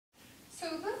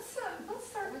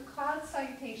cloud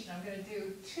salutation. I'm going to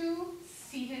do 2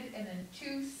 seated and then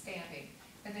 2 standing.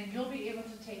 And then you'll be able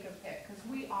to take a pick, because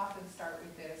we often start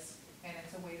with this, and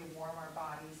it's a way to warm our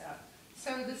bodies up.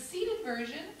 So the seated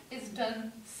version is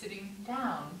done sitting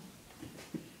down.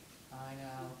 I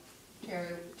know,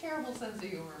 terrible sense of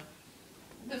humor.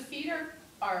 The feet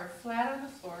are flat on the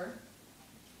floor.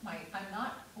 I'm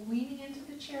not leaning into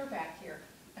the chair back here.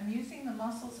 I'm using the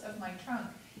muscles of my trunk.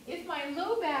 If my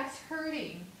low back's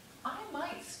hurting, I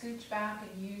might scooch back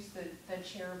and use the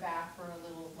chair back for a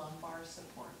little lumbar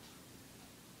support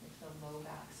with the low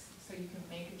backs. So you can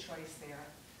make a choice there.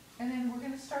 And then we're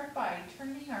going to start by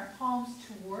turning our palms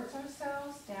towards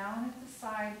ourselves, down at the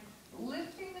side,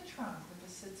 lifting the trunk with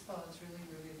the sits bones really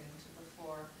rooted into the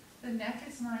floor. The neck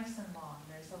is nice and long.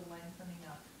 There's a lengthening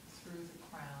up through the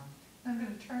crown. I'm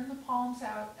going to turn the palms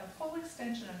out, a full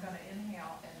extension. I'm going to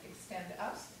inhale and extend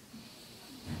up.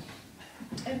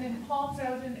 And then palms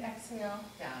out and exhale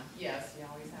down. Yes, you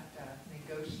always have to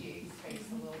negotiate space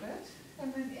a little bit.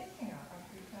 And then inhale, up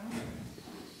we come.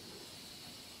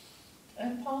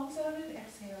 And palms out and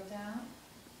exhale down.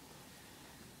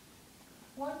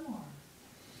 One more.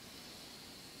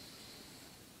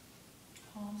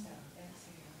 Palms out,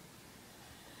 exhale.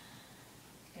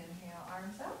 Inhale,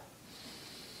 arms up.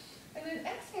 And then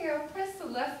exhale, press the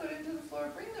left foot into the floor.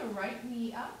 Bring the right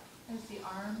knee up as the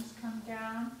arms come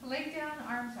down. Leg down,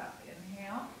 arms up.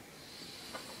 Inhale.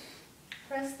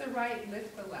 Press the right,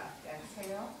 lift the left.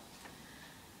 Exhale.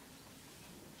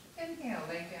 Inhale,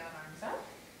 leg down, arms up.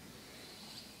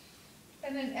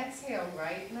 And then exhale,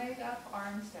 right leg up,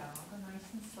 arms down. Go nice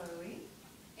and slowly.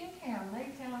 Inhale,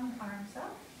 leg down, arms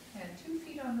up. And 2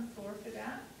 feet on the floor for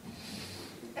that.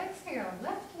 Exhale,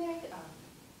 left leg up.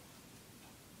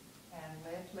 And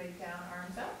left leg down,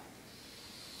 arms up.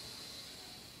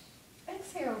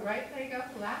 Exhale, right leg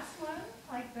up, last one,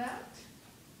 like that.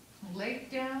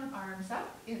 Leg down, arms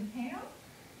up, inhale.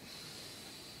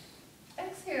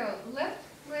 Exhale, left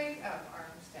leg up,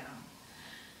 arms down.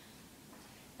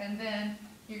 And then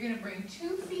you're going to bring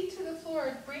 2 feet to the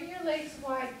floor. Bring your legs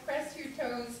wide, press your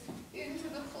toes into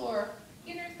the floor.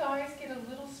 Inner thighs get a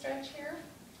little stretch here.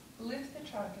 Lift the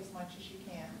trunk as much as you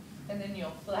can. And then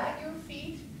you'll flat your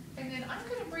feet. And then I'm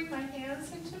going to bring my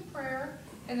hands into prayer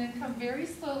and then come very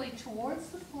slowly towards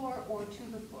the floor or to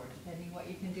the floor, depending what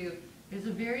you can do. There's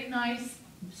a very nice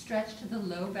stretch to the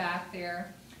low back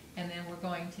there. And then we're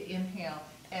going to inhale.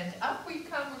 And up we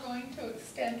come. We're going to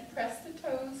extend, press the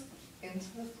toes into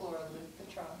the floor, lift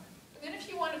the trunk. And then if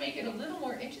you want to make it a little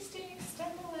more interesting,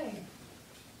 extend the leg.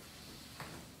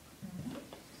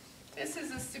 This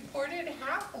is a supported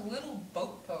half little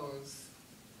boat pose.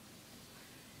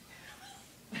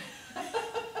 Doesn't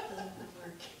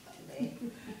work today.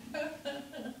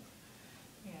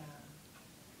 Yeah.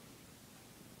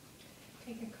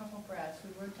 Take a couple breaths.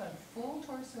 We worked on full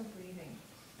torso breathing.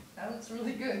 That looks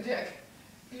really good, Dick.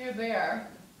 You're there.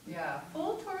 Yeah,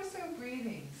 full torso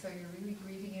breathing. So you're really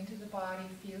breathing into the body,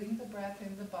 feeling the breath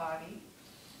in the body.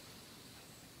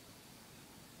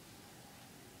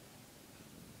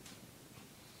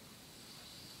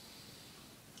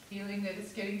 Feeling that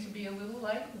it's getting to be a little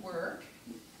like work.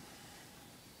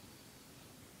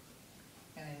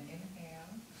 And then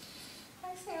inhale.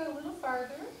 Exhale a little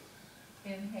farther.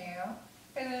 Inhale.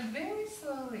 And then very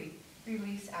slowly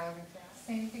release out of that.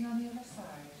 Same thing on the other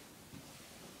side.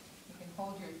 You can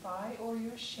hold your thigh or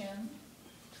your shin.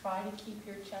 Try to keep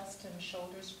your chest and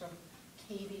shoulders from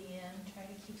caving in. Try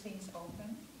to keep things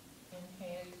open.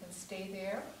 Inhale. You can stay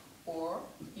there. Or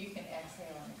you can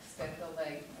exhale and extend the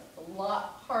leg. A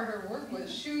lot harder work with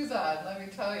shoes on, let me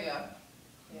tell you.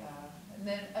 Yeah. And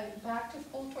then back to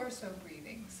full torso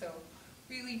breathing. So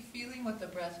really feeling what the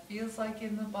breath feels like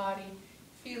in the body,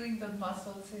 feeling the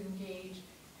muscles engage,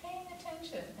 paying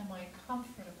attention. Am I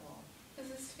comfortable? Does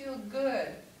this feel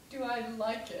good? Do I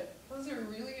like it? Those are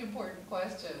really important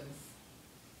questions.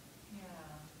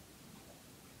 Yeah.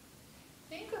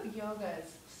 Think of yoga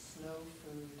as slow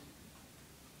food.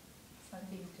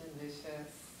 Something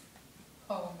delicious,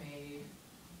 homemade,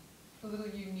 a little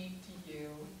unique to you.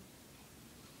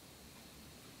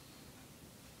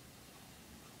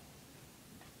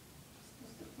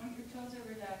 Supposed to point your toes or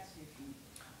relax your feet?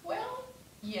 Well,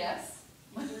 yes.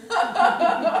 There are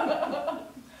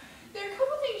a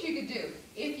couple things you could do.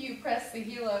 If you press the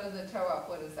heel out of the toe up,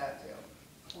 what does that do?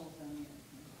 Pull them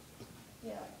in.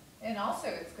 Yeah. And also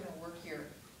it's going to work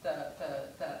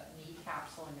the knee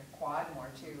capsule in your quad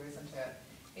more too, isn't it?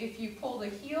 If you pull the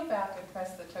heel back and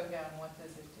press the toe down, what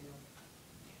does it do?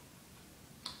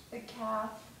 The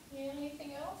calf. Yeah,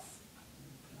 anything else?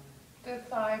 The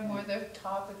thigh, more the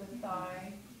top of the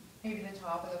thigh. Maybe the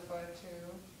top of the foot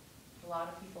too. A lot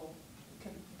of people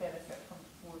can benefit from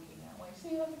working that way. So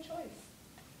you have a choice.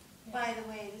 By the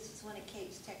way, this is one of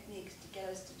Kate's techniques to get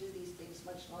us to do these things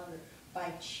much longer,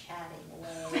 by chatting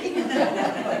away.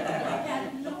 I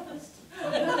hadn't noticed.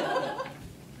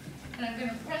 And I'm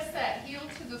gonna press that heel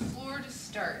to the floor to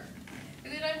start.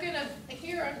 And then I'm gonna,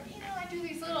 here, I do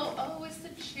these little, oh, is the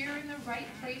chair in the right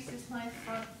place? Is my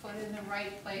front foot in the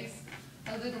right place?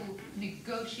 A little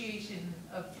negotiation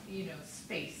of,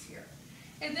 space here.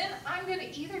 And then I'm gonna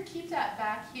either keep that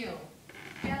back heel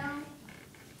down,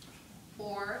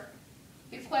 or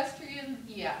equestrian,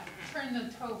 turn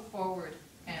the toe forward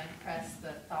and press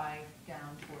the thigh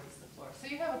down towards the floor. So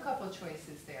you have a couple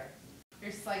choices there.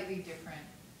 They're slightly different.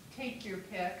 Take your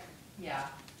pick,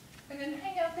 and then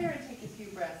hang out there and take a few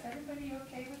breaths. Everybody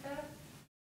okay with that?